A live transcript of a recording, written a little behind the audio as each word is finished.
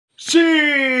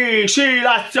Sì, sì,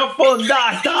 Lazio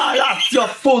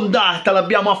affondata,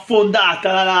 l'abbiamo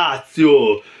affondata la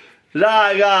Lazio,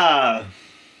 raga,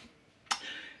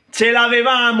 ce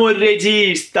l'avevamo il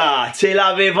regista,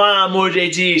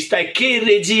 e che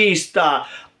regista,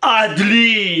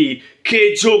 Adli,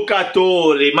 che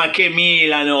giocatore, ma che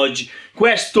Milan oggi,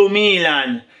 questo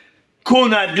Milan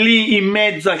con Adli in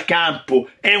mezzo al campo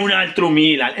è un altro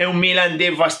Milan, è un Milan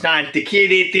devastante.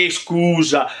 Chiedete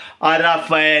scusa a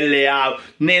Raffaele Leao,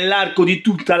 nell'arco di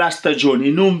tutta la stagione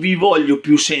non vi voglio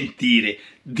più sentire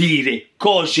dire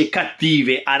cose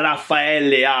cattive a Raffaele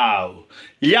Leao.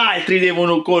 Gli altri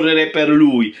devono correre per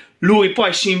lui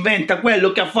poi si inventa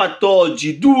quello che ha fatto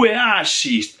oggi, 2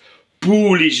 assist.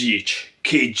 Pulisic,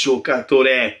 che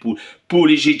giocatore è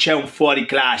Pulisic, è un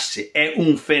fuoriclasse, è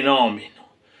un fenomeno.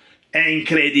 È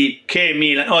incredibile, che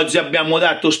Milan, oggi abbiamo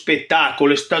dato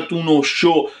spettacolo, è stato uno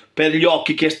show per gli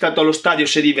occhi, chi è stato allo stadio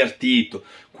si è divertito.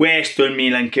 Questo è il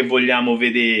Milan che vogliamo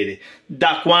vedere.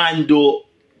 Da quando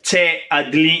c'è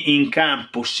Adli in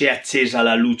campo si è accesa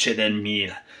la luce del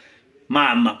Milan.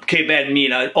 Mamma, che bel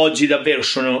Milan, oggi davvero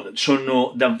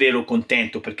sono davvero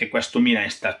contento perché questo Milan è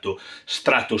stato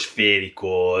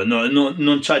stratosferico,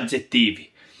 non c'ha aggettivi.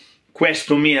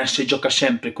 Questo Milan, se gioca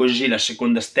sempre così, la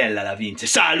seconda stella la vince.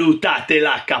 Salutate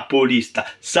la capolista,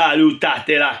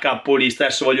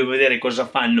 adesso voglio vedere cosa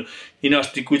fanno i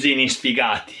nostri cugini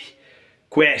sfigati.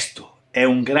 Questo è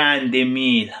un grande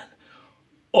Milan,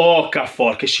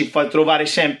 Okafor che si fa trovare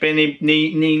sempre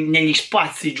negli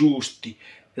spazi giusti,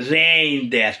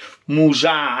 Reinders,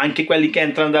 Musa, anche quelli che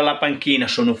entrano dalla panchina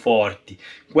sono forti.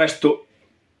 Questo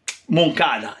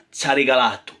Moncada ci ha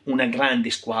regalato una grande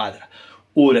squadra.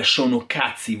 Ora sono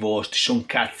cazzi vostri, sono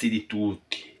cazzi di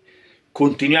tutti.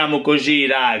 Continuiamo così,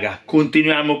 raga,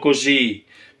 continuiamo così,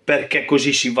 perché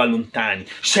così si va lontani.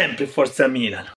 Sempre forza Milan.